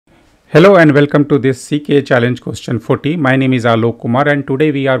Hello and welcome to this CKA challenge question 40. My name is Alok Kumar and today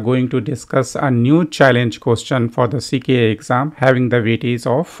we are going to discuss a new challenge question for the CKA exam having the weightage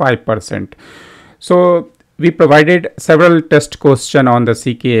of 5%. So we provided several test questions on the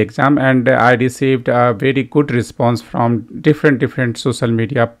CKA exam and I received a very good response from different social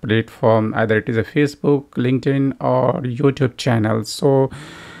media platform, either it is a Facebook, LinkedIn or YouTube channel. So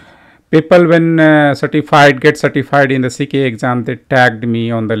people when get certified in the CKA exam, they tagged me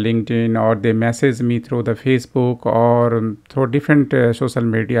on the LinkedIn or they messaged me through the Facebook or through different social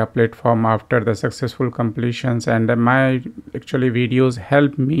media platform after the successful completions, and my actually videos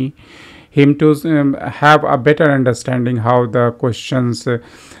help him to have a better understanding how the questions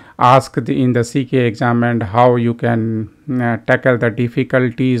asked in the CKA exam and how you can tackle the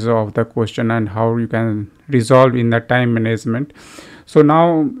difficulties of the question and how you can resolve in the time management. So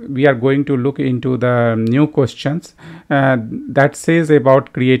now we are going to look into the new questions that says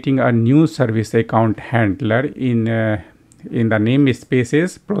about creating a new service account handler in the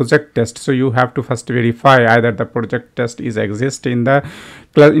namespaces project test. So you have to first verify either the project test is exist in the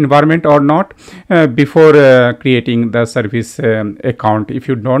environment or not before creating the service account. If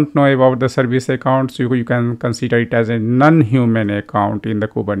you don't know about the service accounts, you can consider it as a non-human account in the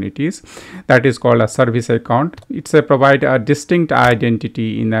Kubernetes. That is called a service account. It's provide a distinct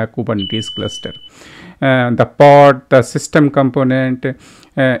identity in a Kubernetes cluster. The pod, the system component,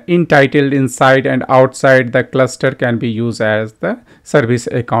 entitled inside and outside the cluster can be used as the service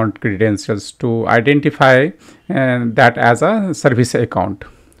account credentials to identify that as a service account.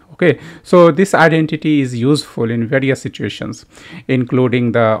 Okay, so this identity is useful in various situations,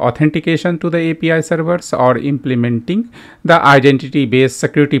 including the authentication to the API servers or implementing the identity-based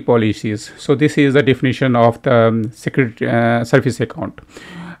security policies. So this is the definition of the security service account.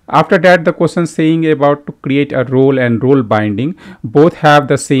 After that, the question saying about to create a role and role binding, both have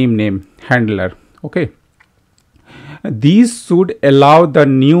the same name, handler. Okay, these should allow the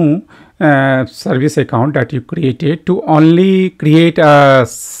new service account that you created to only create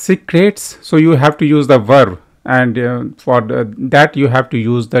secrets. So you have to use the verb, and for that you have to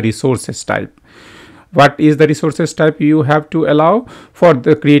use the resources type. What is the resources type you have to allow for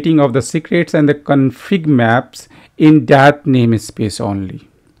the creating of the secrets and the config maps in that namespace only.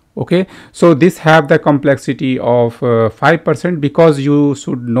 Okay, so this have the complexity of 5% because you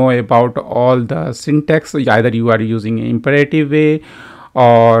should know about all the syntax. Either you are using imperative way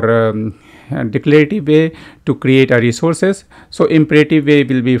or declarative way to create a resources. So imperative way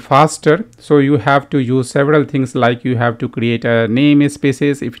will be faster, so you have to use several things, like you have to create a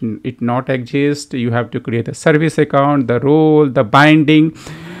namespaces. If it not exist, you have to create a service account, the role, the binding,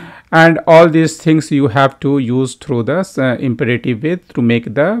 and all these things you have to use through the imperative way to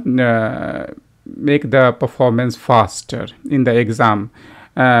make the performance faster in the exam,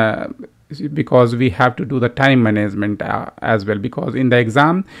 because we have to do the time management as well, because in the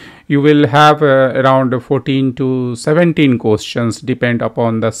exam you will have around 14 to 17 questions depend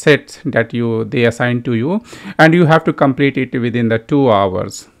upon the set that they assign to you, and you have to complete it within the 2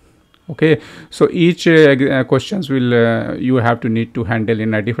 hours. Okay, so each questions will you have to need to handle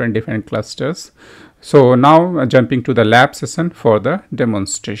in a different clusters. So now jumping to the lab session for the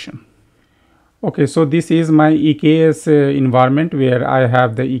demonstration. Okay, so this is my EKS environment where I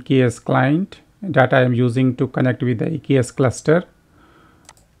have the EKS client that I am using to connect with the EKS cluster.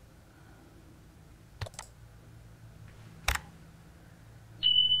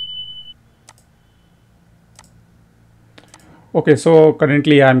 Okay, so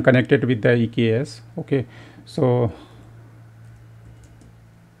currently I am connected with the EKS. Okay, so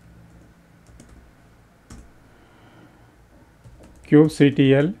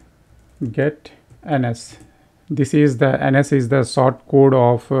kubectl get ns. This is the ns is the short code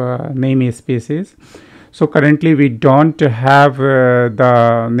of namespaces. So currently we don't have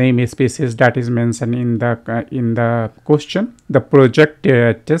the namespaces that is mentioned in the question, the project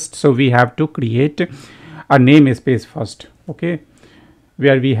test. So we have to create a namespace first. Okay,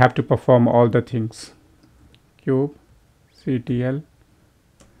 where we have to perform all the things. kubectl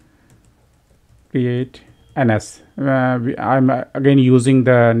create ns. I'm again using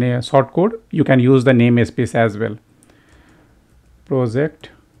the short code. You can use the namespace as well.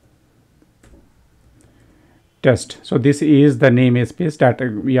 Project test. So this is the namespace that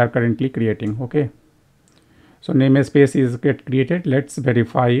we are currently creating. Okay, so namespace is get created. Let's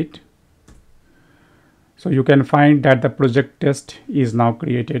verify it. So you can find that the project test is now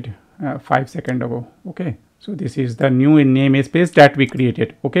created 5 seconds ago. Okay, so this is the new namespace that we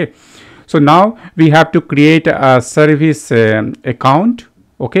created. Okay, so now we have to create a service account.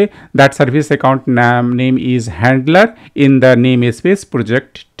 Okay, that service account name is handler in the namespace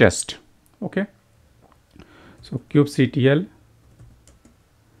project test. Okay, so kubectl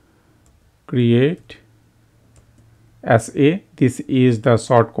create SA. This is the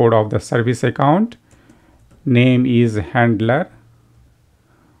short code of the service account. Name is handler.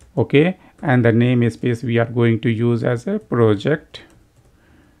 Okay, and the namespace we are going to use as a project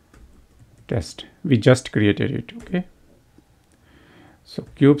test. We just created it. Okay, so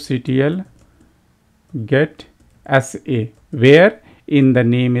kubectl get SA, where in the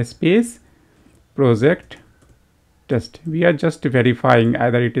namespace project test. We are just verifying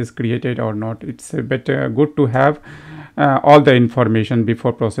either it is created or not. It's better good to have all the information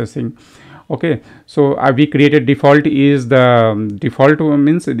before processing. Okay, so we created default is the default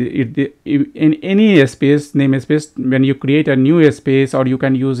means in any space namespace, when you create a new space, or you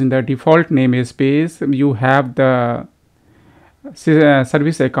can use in the default namespace, you have the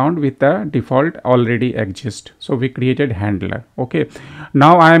service account with the default already exist. So we created handler. Okay,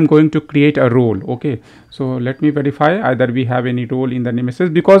 now I am going to create a role. Okay, so let me verify either we have any role in the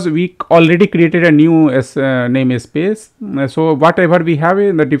namespace, because we already created a new namespace. So whatever we have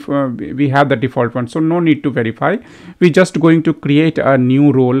in the we have the default one, so no need to verify. We just going to create a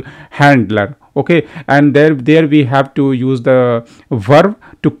new role handler. Okay, and there we have to use the verb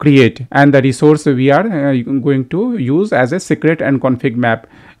to create, and the resource we are going to use as a secret and config map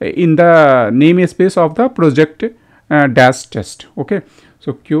in the namespace of the project dash test. Okay,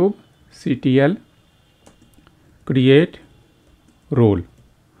 so kubectl create role.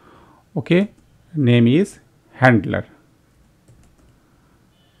 Okay, name is handler.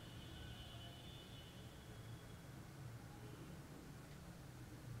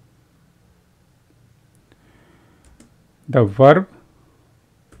 The verb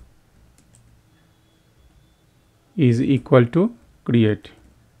is equal to create.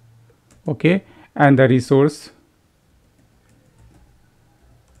 Okay, and the resource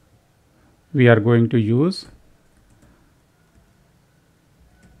we are going to use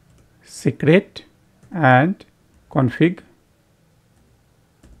secret and config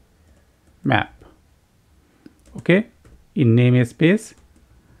map. Okay, in namespace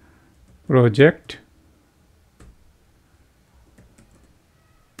project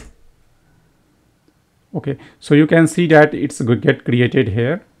okay, so you can see that it's get created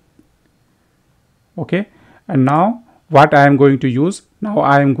here. Okay, and now what I am going to use, now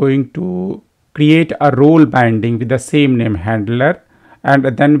I am going to create a role binding with the same name handler, and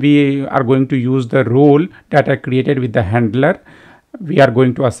then we are going to use the role that I created with the handler. We are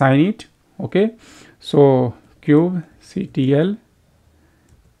going to assign it. Okay, so kubectl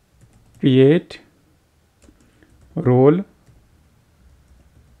create role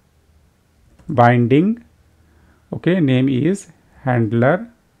binding. Okay, name is handler.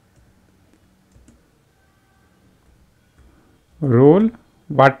 Role,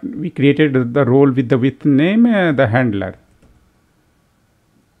 what we created the role with the name the handler.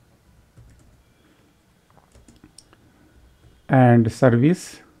 And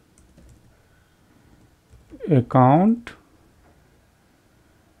service account,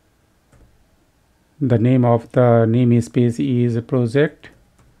 the name of the namespace is project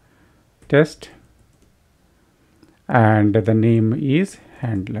test, and the name is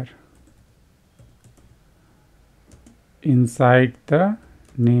handler. Inside the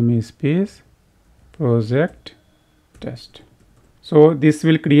namespace project test. So this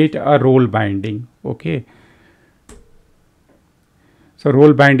will create a role binding. Okay, so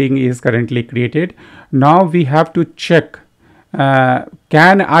role binding is currently created. Now we have to check,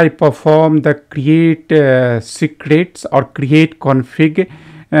 can I perform the create secrets or create config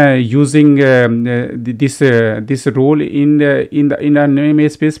using this role in a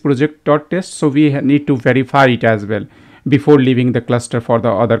namespace project.test. So we need to verify it as well before leaving the cluster for the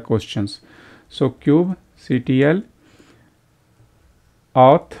other questions. So kubectl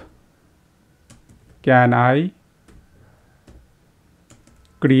auth can I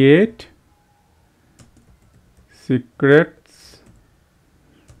create secrets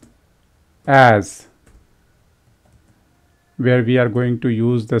as, where we are going to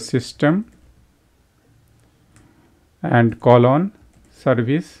use the system and colon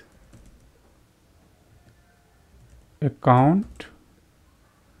service account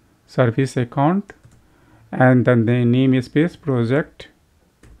and then the namespace project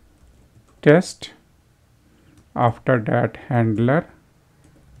test, after that handler,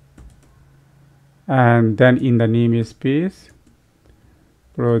 and then in the namespace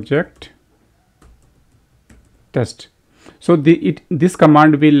project test. So this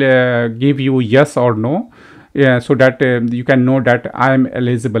command will give you yes or no, so that you can know that I am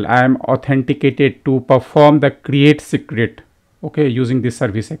eligible, I am authenticated to perform the create secret. Okay, using this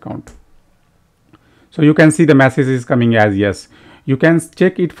service account. So you can see the message is coming as yes. You can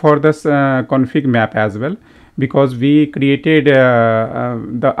check it for this config map as well, because we created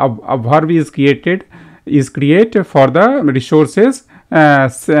the verb is create for the resources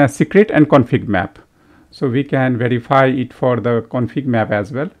secret and config map. So we can verify it for the config map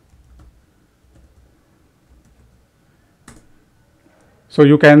as well. So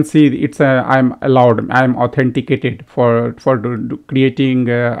you can see it's I'm allowed, I'm authenticated for creating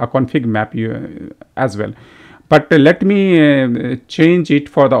a config map as well. But let me change it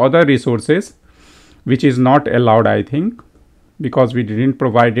for the other resources, which is not allowed, I think, because we didn't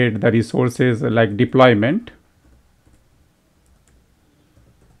provided the resources like deployment.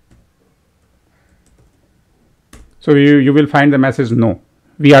 So you will find the message, no,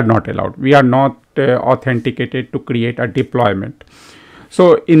 we are not allowed. We are not authenticated to create a deployment.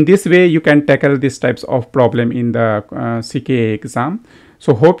 So in this way, you can tackle these types of problem in the CKA exam.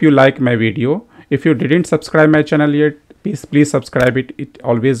 So hope you like my video. If you didn't subscribe my channel yet, please subscribe it. It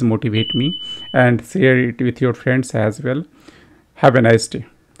always motivate me, and share it with your friends as well. Have a nice day.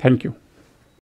 Thank you.